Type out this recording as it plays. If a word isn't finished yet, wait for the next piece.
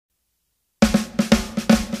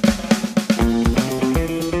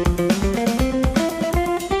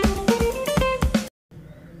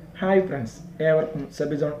Hi friends, ഏവർക്കും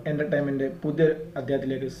Shabizone entertainment പുതിയൊരു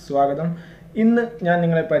അധ്യായത്തിലേക്ക് സ്വാഗതം. ഇന്ന് ഞാൻ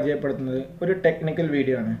നിങ്ങളെ പരിചയപ്പെടുത്തുന്നത് ഒരു ടെക്നിക്കൽ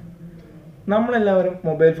വീഡിയോ ആണ്. നമ്മളെല്ലാവരും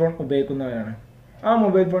മൊബൈൽ ഫോൺ ഉപയോഗിക്കുന്നവരാണ്. ആ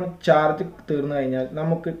മൊബൈൽ ഫോൺ ചാർജ് തീർന്നു കഴിഞ്ഞാൽ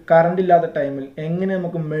നമുക്ക് കറണ്ട് ഇല്ലാത്ത ടൈമിൽ എങ്ങനെ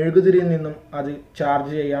നമുക്ക് മെഴുകുതിരിയിൽ നിന്നും അത്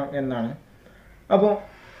ചാർജ് ചെയ്യാം എന്നാണ്. അപ്പോൾ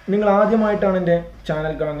നിങ്ങൾ ആദ്യമായിട്ടാണ് എൻ്റെ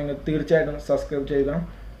ചാനൽ കാണുന്നത്, തീർച്ചയായിട്ടും സബ്സ്ക്രൈബ് ചെയ്യുക.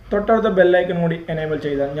 തൊട്ടടുത്ത ബെല്ലൈക്കൺ കൂടി എനേബിൾ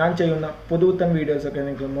ചെയ്താൽ ഞാൻ ചെയ്യുന്ന പുതുപുത്തൻ വീഡിയോസൊക്കെ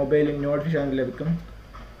നിങ്ങൾക്ക് മൊബൈലിൽ നോട്ടിഫിക്കേഷൻ ലഭിക്കും.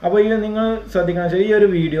 അപ്പോൾ നിങ്ങൾ ശ്രദ്ധിക്കണം, ഈ ഒരു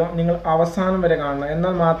വീഡിയോ നിങ്ങൾ അവസാനം വരെ കാണണം,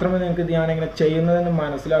 എന്നാൽ മാത്രമേ നിങ്ങൾക്ക് ഇത് ഞാനെങ്ങനെ ചെയ്യുന്നതെന്ന്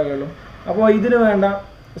മനസ്സിലാവുകയുള്ളൂ. അപ്പോൾ ഇതിന് വേണ്ട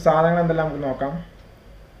സാധനങ്ങൾ എന്തെല്ലാം നമുക്ക് നോക്കാം.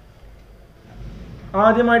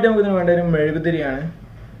 ആദ്യമായിട്ട് നമുക്കിതിന് വേണ്ട ഒരു മെഴുകുതിരിയാണ്.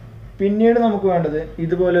 പിന്നീട് നമുക്ക് വേണ്ടത്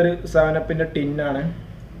ഇതുപോലൊരു 7-അപ്പിൻ്റെ ടിന്നാണ്.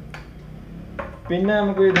 പിന്നെ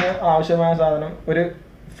നമുക്ക് ഇതിന് ആവശ്യമായ സാധനം ഒരു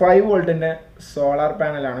 5 വോൾട്ടിൻ്റെ സോളാർ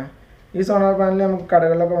പാനലാണ്. ഈ സോളാർ പാനൽ നമുക്ക്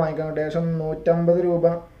കടകളിലൊക്കെ വാങ്ങിക്കാൻ കിട്ടും. ഏകദേശം 150 രൂപ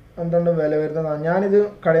എന്തുകൊണ്ട് വില വരുന്നതാണ്. ഞാനിത്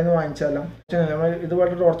കടയിൽ നിന്ന് വാങ്ങിച്ചാലും നമ്മൾ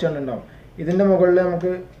ഇതുപോലത്തെ ടോർച്ച് കണ്ടുണ്ടാവും. ഇതിൻ്റെ മുകളിൽ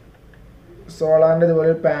നമുക്ക് സോളാറിൻ്റെ ഇതുപോലെ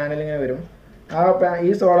ഒരു പാനൽ ഇങ്ങനെ വരും. ഈ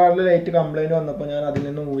സോളാറിൽ ലൈറ്റ് കംപ്ലൈൻറ്റ് വന്നപ്പോൾ ഞാൻ അതിൽ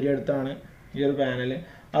നിന്ന് ഊരിയെടുത്താണ് ഈ ഒരു പാനൽ.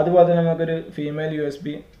 അതുപോലെ തന്നെ നമുക്കൊരു ഫീമെയിൽ USB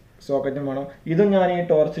സോക്കറ്റും വേണം. ഇതും ഞാൻ ഈ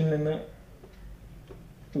ടോർച്ചിൽ നിന്ന്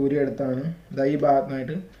ഊരിയെടുത്താണ്, ഈ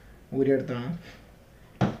ഭാഗത്തായിട്ട് ഊരിയെടുത്താണ്.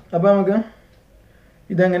 അപ്പോൾ നമുക്ക്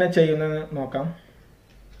ഇതെങ്ങനെ ചെയ്യുന്നതെന്ന് നോക്കാം.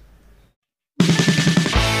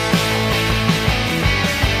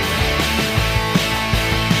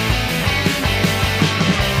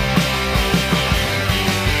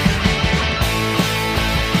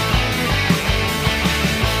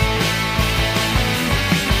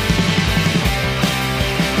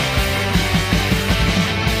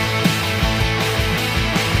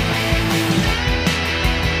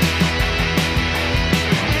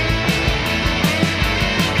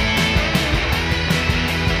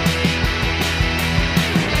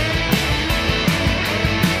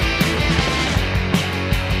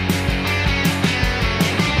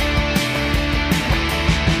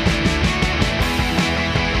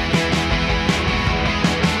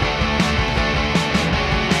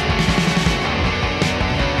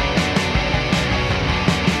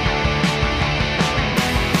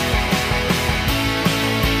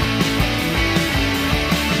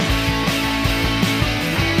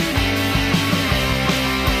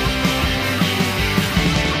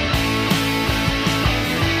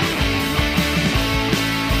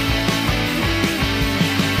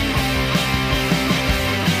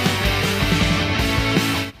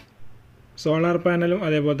 സോളാർ പാനലും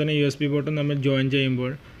അതേപോലെ തന്നെ USB പോർട്ടും നമ്മൾ ജോയിൻ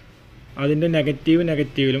ചെയ്യുമ്പോൾ അതിൻ്റെ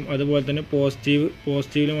നെഗറ്റീവിലും അതുപോലെ തന്നെ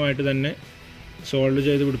പോസിറ്റീവിലുമായിട്ട് തന്നെ സോൾവ്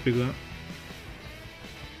ചെയ്ത് പിടിപ്പിക്കുക.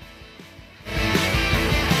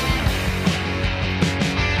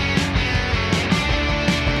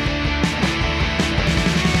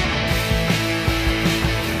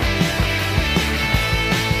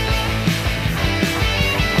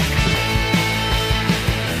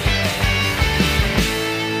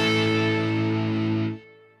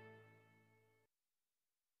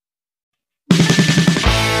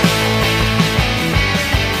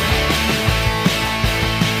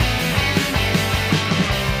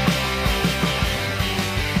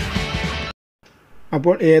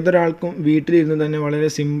 അപ്പോൾ ഏതൊരാൾക്കും വീട്ടിലിരുന്ന് തന്നെ വളരെ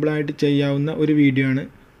സിമ്പിളായിട്ട് ചെയ്യാവുന്ന ഒരു വീഡിയോ ആണ്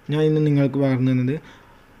ഞാൻ ഇന്ന് നിങ്ങൾക്ക് പകർന്നു തന്നത്.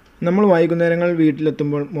 നമ്മൾ വൈകുന്നേരങ്ങളിൽ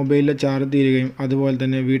വീട്ടിലെത്തുമ്പോൾ മൊബൈലിലെ ചാർജ് തീരുകയും അതുപോലെ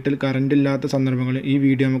തന്നെ വീട്ടിൽ കറണ്ട് ഇല്ലാത്ത സന്ദർഭങ്ങളിൽ ഈ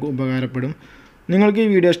വീഡിയോ നമുക്ക് ഉപകാരപ്പെടും. നിങ്ങൾക്ക് ഈ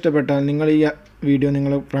വീഡിയോ ഇഷ്ടപ്പെട്ടാൽ നിങ്ങൾ ഈ വീഡിയോ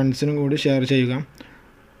നിങ്ങളുടെ ഫ്രണ്ട്സിനും കൂടി ഷെയർ ചെയ്യുക.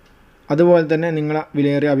 അതുപോലെ തന്നെ നിങ്ങളെ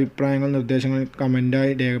വിലയേറിയ അഭിപ്രായങ്ങൾ നിർദ്ദേശങ്ങൾ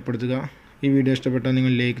കമൻറ്റായി രേഖപ്പെടുത്തുക. ഈ വീഡിയോ ഇഷ്ടപ്പെട്ടാൽ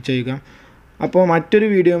നിങ്ങൾ ലൈക്ക് ചെയ്യുക. അപ്പോൾ മറ്റൊരു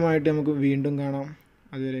വീഡിയോയുമായിട്ട് നമുക്ക് വീണ്ടും കാണാം.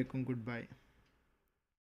 അതുവരേക്കും ഗുഡ് ബൈ.